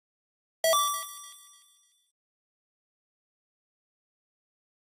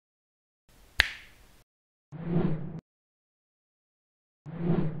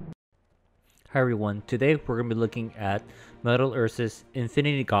Hi everyone, today we're going to be looking at Metal Ursa's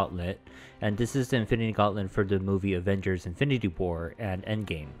Infinity Gauntlet, and this is the Infinity Gauntlet for the movie Avengers Infinity War and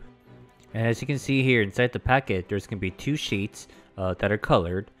Endgame. And as you can see here inside the packet, there's going to be two sheets that are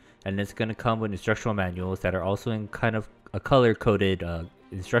colored, and it's going to come with instructional manuals that are also in kind of a color-coded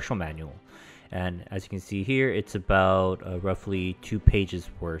instructional manual. And as you can see here, it's about roughly 2 pages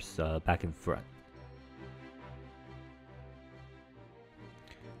worth back and front.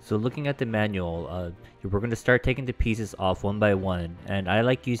 So looking at the manual, we're going to start taking the pieces off one by one, and I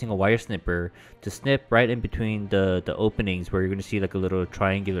like using a wire snipper to snip right in between the openings where you're going to see like a little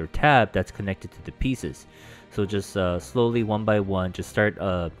triangular tab that's connected to the pieces. So just slowly one by one, just start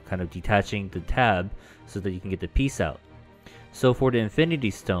kind of detaching the tab so that you can get the piece out. So for the Infinity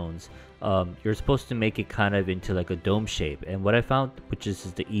Stones, you're supposed to make it kind of into like a dome shape, and what I found, which is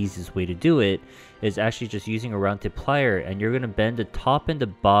the easiest way to do it, is actually just using a round tip plier, and you're gonna bend the top and the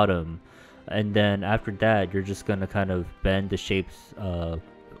bottom, and then after that you're just gonna kind of bend the shapes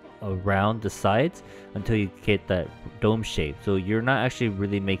around the sides until you get that dome shape. So you're not actually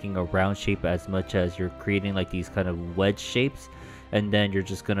really making a round shape as much as you're creating like these kind of wedge shapes, and then you're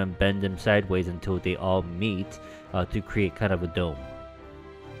just gonna bend them sideways until they all meet to create kind of a dome.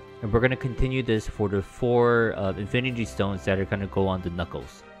 And we're going to continue this for the 4 Infinity Stones that are going to go on the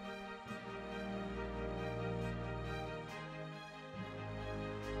knuckles.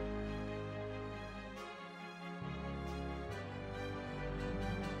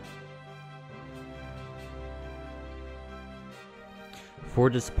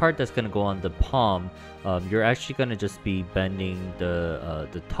 For this part that's going to go on the palm, you're actually going to just be bending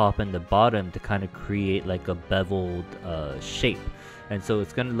the top and the bottom to kind of create like a beveled shape. And so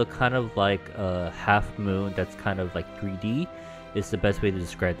it's going to look kind of like a half moon that's kind of like 3D is the best way to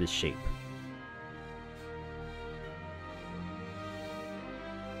describe this shape.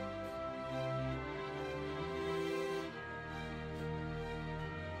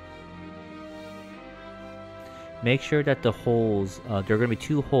 Make sure that the holes, there are going to be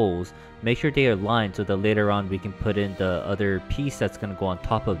 2 holes, make sure they are lined so that later on we can put in the other piece that's going to go on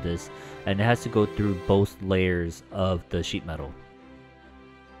top of this, and it has to go through both layers of the sheet metal.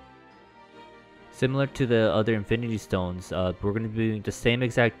 Similar to the other Infinity Stones, we're going to be doing the same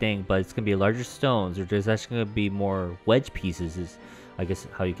exact thing, but it's going to be larger stones, or there's actually going to be more wedge pieces, is I guess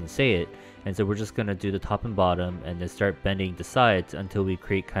how you can say it. And so we're just going to do the top and bottom, and then start bending the sides until we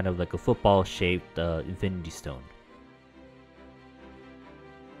create kind of like a football shaped Infinity Stone.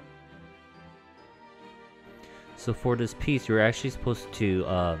 So for this piece, you're actually supposed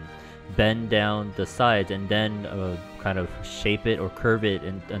to bend down the sides and then kind of shape it or curve it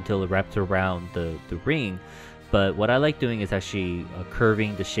until it wraps around the ring. But what I like doing is actually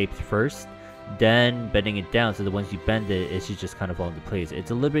curving the shapes first, then bending it down, so that once you bend it, it should just kind of fall into place.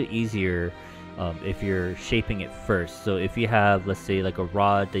 It's a little bit easier if you're shaping it first. So if you have, let's say, like a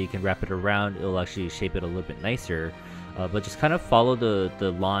rod that you can wrap it around, it'll actually shape it a little bit nicer. But just kind of follow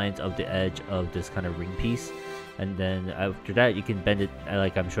the lines of the edge of this kind of ring piece, and then after that you can bend it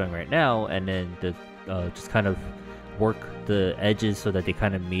like I'm showing right now, and then just kind of work the edges so that they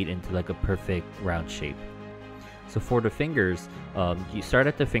kind of meet into like a perfect round shape. So for the fingers, you start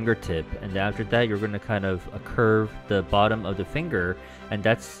at the fingertip, and then after that you're going to kind of curve the bottom of the finger, and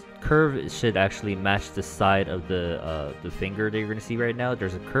that's curve should actually match the side of the finger that you're going to see right now.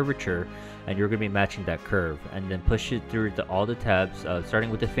 There's a curvature, and you're going to be matching that curve, and then push it through all the tabs,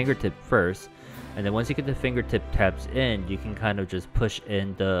 starting with the fingertip first. And then once you get the fingertip tabs in, you can kind of just push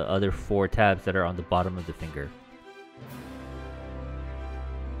in the other 4 tabs that are on the bottom of the finger.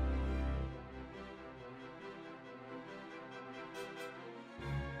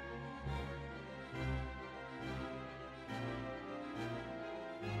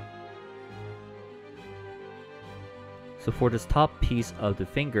 So for this top piece of the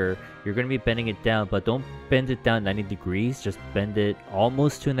finger, you're going to be bending it down, but don't bend it down 90 degrees, just bend it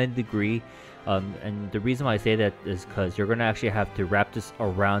almost to a 90 degree. And the reason why I say that is because you're going to actually have to wrap this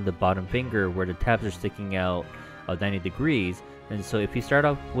around the bottom finger where the tabs are sticking out 90 degrees. And so if you start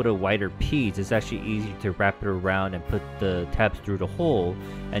off with a wider piece, it's actually easy to wrap it around and put the tabs through the hole,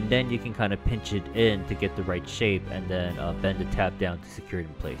 and then you can kind of pinch it in to get the right shape, and then bend the tab down to secure it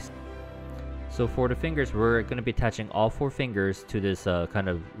in place. So for the fingers, we're going to be attaching all 4 fingers to this kind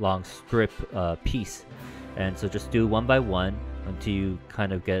of long strip piece. And so just do one by one until you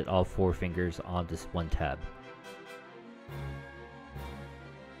kind of get all 4 fingers on this one tab.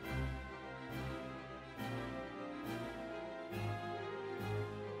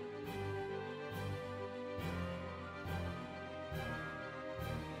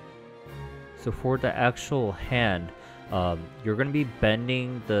 So for the actual hand, you're going to be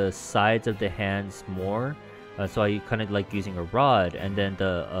bending the sides of the hands more. So I kind of like using a rod, and then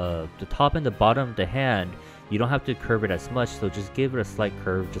the top and the bottom of the hand, you don't have to curve it as much, so just give it a slight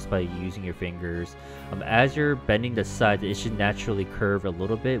curve just by using your fingers. As you're bending the sides, it should naturally curve a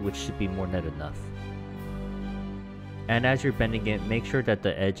little bit, which should be more than enough. And as you're bending it, make sure that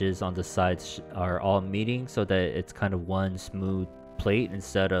the edges on the sides are all meeting so that it's kind of one smooth plate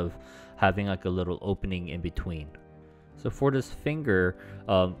instead of having like a little opening in between. So for this finger,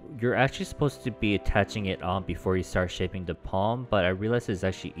 you're actually supposed to be attaching it on before you start shaping the palm, but I realized it's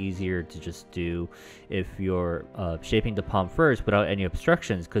actually easier to just do if you're shaping the palm first without any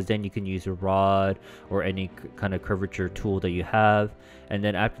obstructions, because then you can use a rod or any kind of curvature tool that you have, and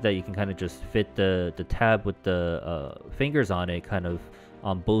then after that you can kind of just fit the tab with the fingers on it kind of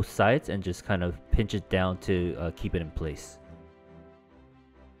on both sides and just kind of pinch it down to keep it in place.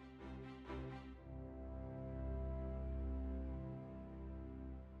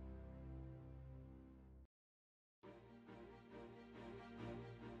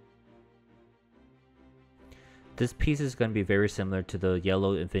 This piece is going to be very similar to the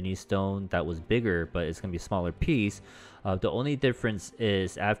yellow infinity stone that was bigger, but it's going to be a smaller piece. The only difference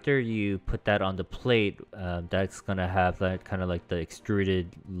is after you put that on the plate, that's going to have that kind of like the extruded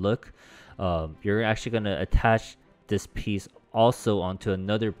look. You're actually going to attach this piece also onto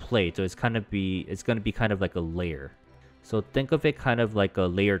another plate, so it's going to be kind of like a layer. So think of it kind of like a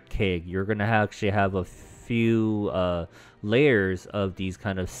layered cake. You're going to actually have a few layers of these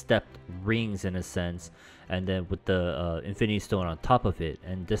kind of stepped rings in a sense, and then with the infinity stone on top of it,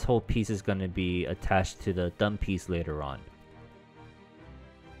 and this whole piece is going to be attached to the thumb piece later on.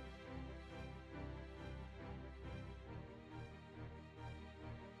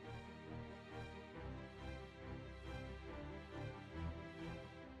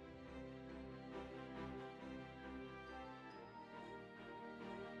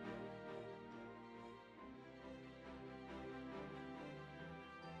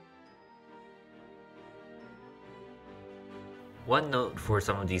 One note for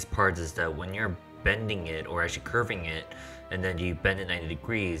some of these parts is that when you're bending it or actually curving it and then you bend it 90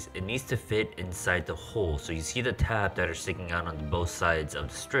 degrees, it needs to fit inside the hole. So you see the tab that are sticking out on both sides of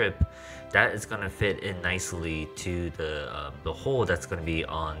the strip, that is going to fit in nicely to the hole that's going to be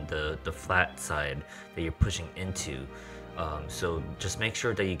on the flat side that you're pushing into. So just make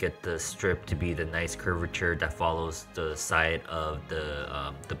sure that you get the strip to be the nice curvature that follows the side of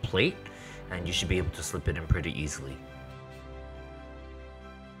the plate, and you should be able to slip it in pretty easily.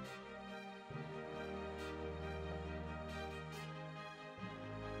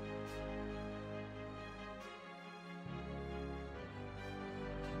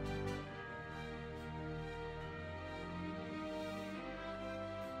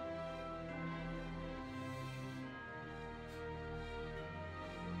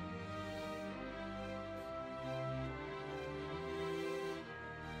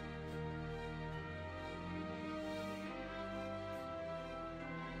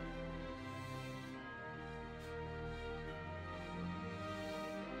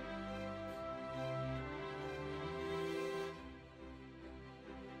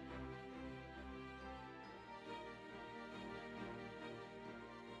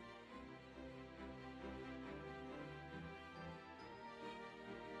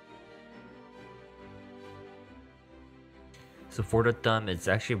 So for the thumb, it's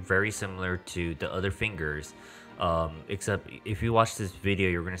actually very similar to the other fingers, except if you watch this video,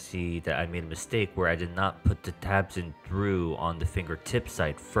 you're going to see that I made a mistake where I did not put the tabs in through on the fingertip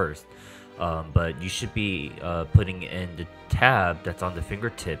side first. But you should be putting in the tab that's on the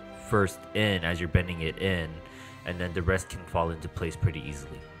fingertip first in as you're bending it in, and then the rest can fall into place pretty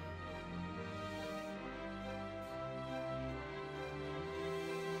easily.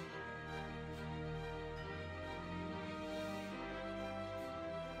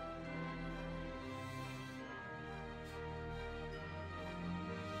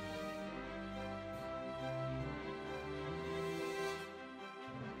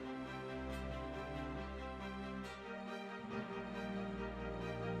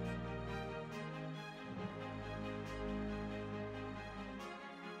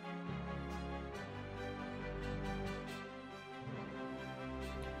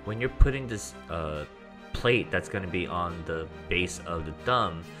 When you're putting this plate that's going to be on the base of the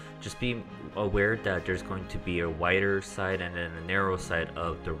thumb, just be aware that there's going to be a wider side and then a narrow side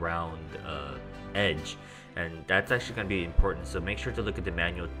of the round edge, and that's actually going to be important. So make sure to look at the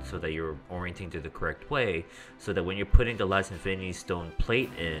manual so that you're orienting to the correct way, so that when you're putting the last infinity stone plate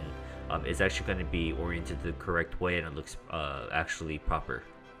in, it's actually going to be oriented the correct way and it looks actually proper.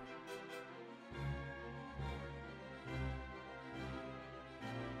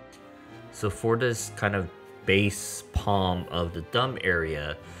 So for this kind of base palm of the thumb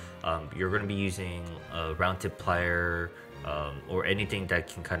area, you're going to be using a round tip plier, or anything that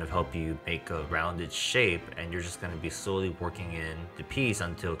can kind of help you make a rounded shape, and you're just going to be slowly working in the piece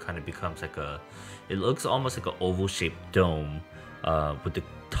until it kind of becomes like it looks almost like an oval shaped dome, with the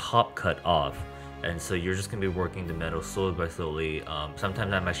top cut off. And so you're just going to be working the metal slowly by slowly.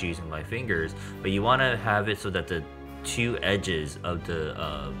 Sometimes I'm actually using my fingers, but you want to have it so that the two edges of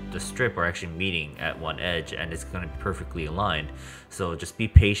the strip are actually meeting at one edge, and it's going to be perfectly aligned. So just be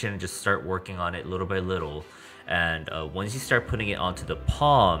patient and just start working on it little by little. And once you start putting it onto the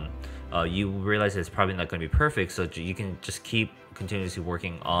palm, you realize it's probably not going to be perfect, so you can just keep continuously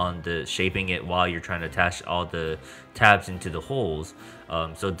working on the shaping it while you're trying to attach all the tabs into the holes.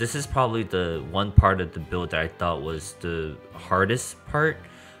 So this is probably the one part of the build that I thought was the hardest part.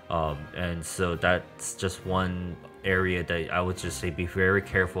 And so that's just one area that I would just say be very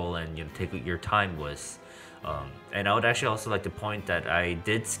careful and take your time with. And I would actually also like to point that I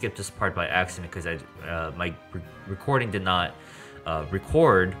did skip this part by accident because my recording did not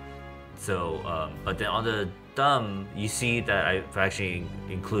record. So, but then on the thumb, you see that I've actually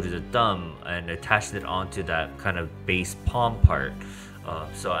included a thumb and attached it onto that kind of base palm part.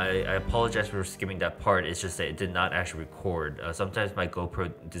 So I apologize for skipping that part. It's just that it did not actually record. Sometimes my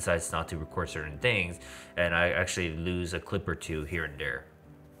GoPro decides not to record certain things, and I actually lose a clip or two here and there.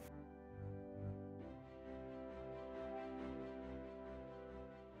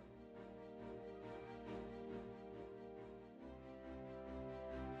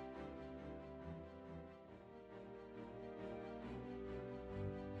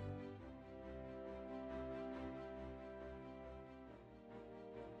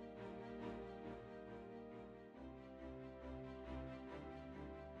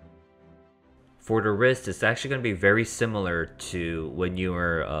 For the wrist, it's actually going to be very similar to when you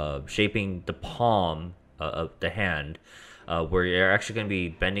were shaping the palm of the hand, where you're actually going to be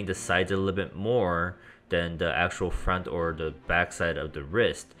bending the sides a little bit more than the actual front or the back side of the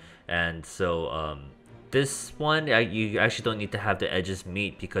wrist. And so this one, you actually don't need to have the edges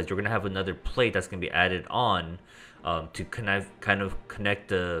meet, because you're going to have another plate that's going to be added on to kind of connect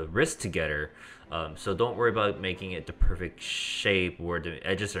the wrist together. So don't worry about making it the perfect shape where the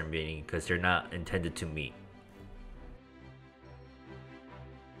edges are meeting, because they're not intended to meet.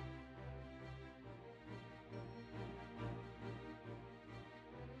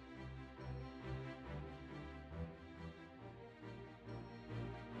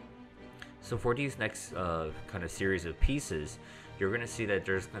 So for these next kind of series of pieces, you're going to see that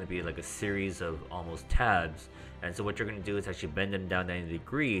there's going to be like a series of almost tabs. And so what you're going to do is actually bend them down 90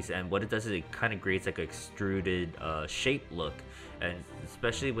 degrees, and what it does is it kind of creates like an extruded shape look. And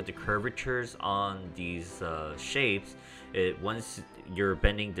especially with the curvatures on these shapes, once you're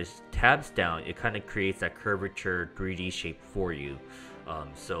bending the tabs down, it kind of creates that curvature 3D shape for you.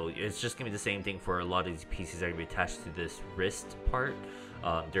 So it's just going to be the same thing for a lot of these pieces that are going to be attached to this wrist part.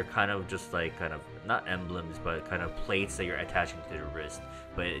 They're kind of just like not emblems, but kind of plates that you're attaching to the wrist.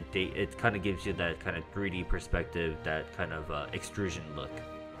 But it kind of gives you that kind of 3D perspective, that kind of extrusion look.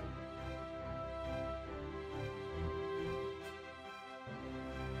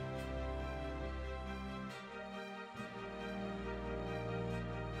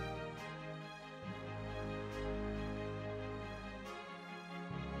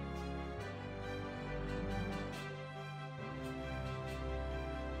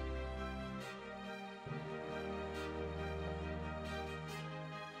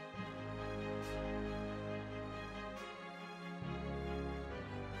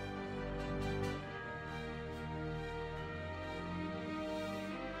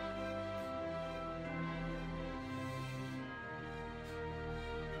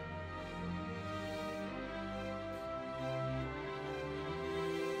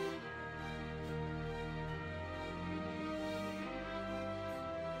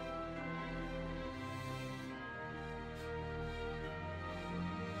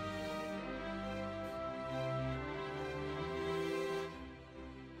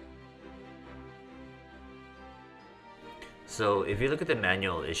 So if you look at the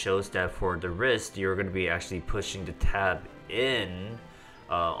manual, it shows that for the wrist, you're going to be actually pushing the tab in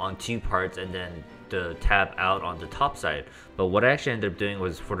on two parts, and then the tab out on the top side. But what I actually ended up doing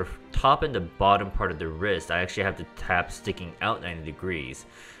was, for the top and the bottom part of the wrist, I actually have the tab sticking out 90 degrees.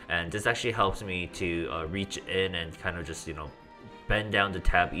 And this actually helps me to reach in and kind of just, bend down the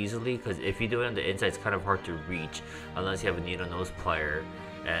tab easily, because if you do it on the inside, it's kind of hard to reach unless you have a needle nose plier.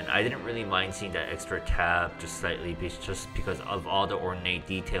 And I didn't really mind seeing that extra tab just slightly, just because of all the ornate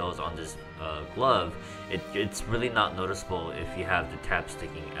details on this glove. It's really not noticeable if you have the tab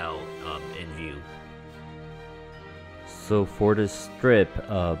sticking out in view. So for this strip,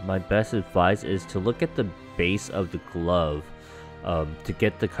 my best advice is to look at the base of the glove to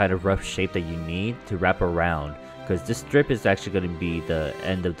get the kind of rough shape that you need to wrap around, because this strip is actually going to be the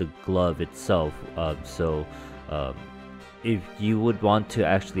end of the glove itself. If you would want to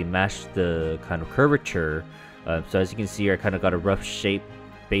actually match the kind of curvature, so as you can see here, I kind of got a rough shape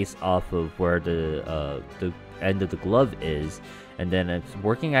based off of where the end of the glove is, and then it's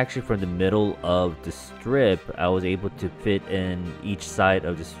working actually from the middle of the strip. I was able to fit in each side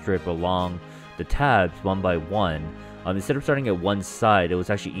of the strip along the tabs one by one. Instead of starting at one side, it was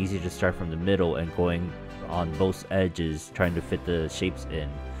actually easier to start from the middle and going on both edges, trying to fit the shapes in.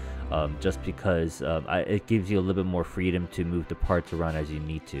 Just because it gives you a little bit more freedom to move the parts around as you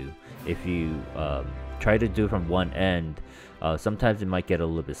need to. If you try to do it from one end, sometimes it might get a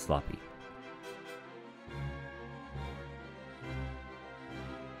little bit sloppy.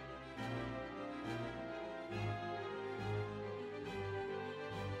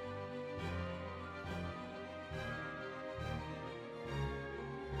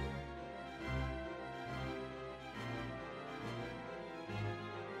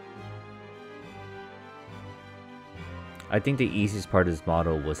 I think the easiest part of this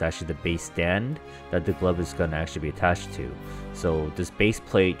model was actually the base stand that the glove is going to actually be attached to. So this base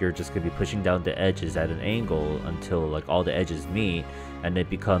plate, you're just going to be pushing down the edges at an angle until like all the edges meet, and it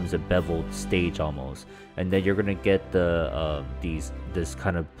becomes a beveled stage almost. And then you're going to get the this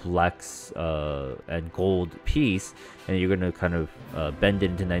kind of blacks and gold piece, and you're going to kind of bend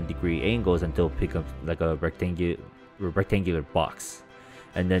it into 90-degree angles until it becomes like a rectangular box.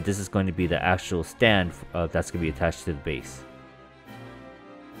 And then this is going to be the actual stand that's going to be attached to the base.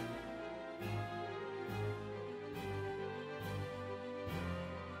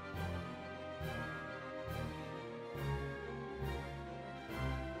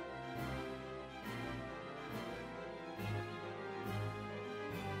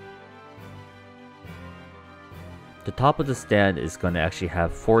 The top of the stand is going to actually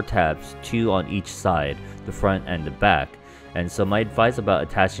have 4 tabs, 2 on each side, the front and the back. And so my advice about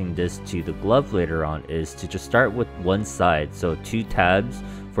attaching this to the glove later on is to just start with one side, so 2 tabs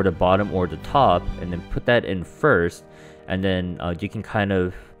for the bottom or the top, and then put that in first, and then you can kind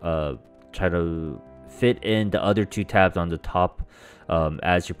of try to fit in the other 2 tabs on the top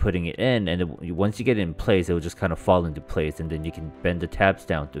as you're putting it in, and then once you get it in place, it will just kind of fall into place, and then you can bend the tabs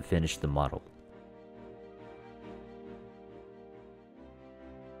down to finish the model.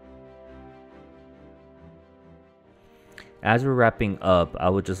 As we're wrapping up, I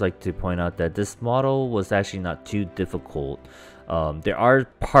would just like to point out that this model was actually not too difficult. There are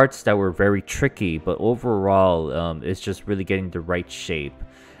parts that were very tricky, but overall, it's just really getting the right shape.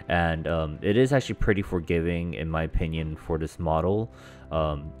 And it is actually pretty forgiving, in my opinion, for this model.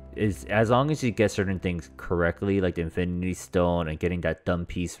 As long as you get certain things correctly, like the Infinity Stone and getting that thumb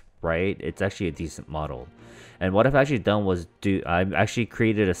piece right, it's actually a decent model. And what I've actually done was I've actually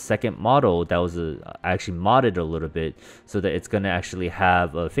created a second model that was actually modded a little bit so that it's going to actually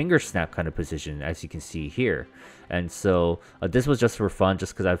have a finger snap kind of position, as you can see here. And so this was just for fun,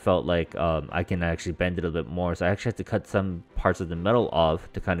 just because I felt like I can actually bend it a little bit more. So I actually had to cut some parts of the metal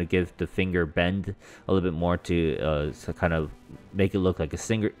off to kind of give the finger bend a little bit more to kind of make it look like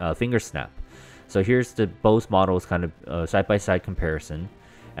a finger snap. So here's the both models kind of side-by-side comparison.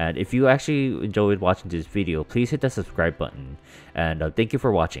 And if you actually enjoyed watching this video, please hit the subscribe button. And thank you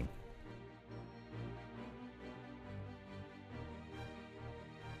for watching.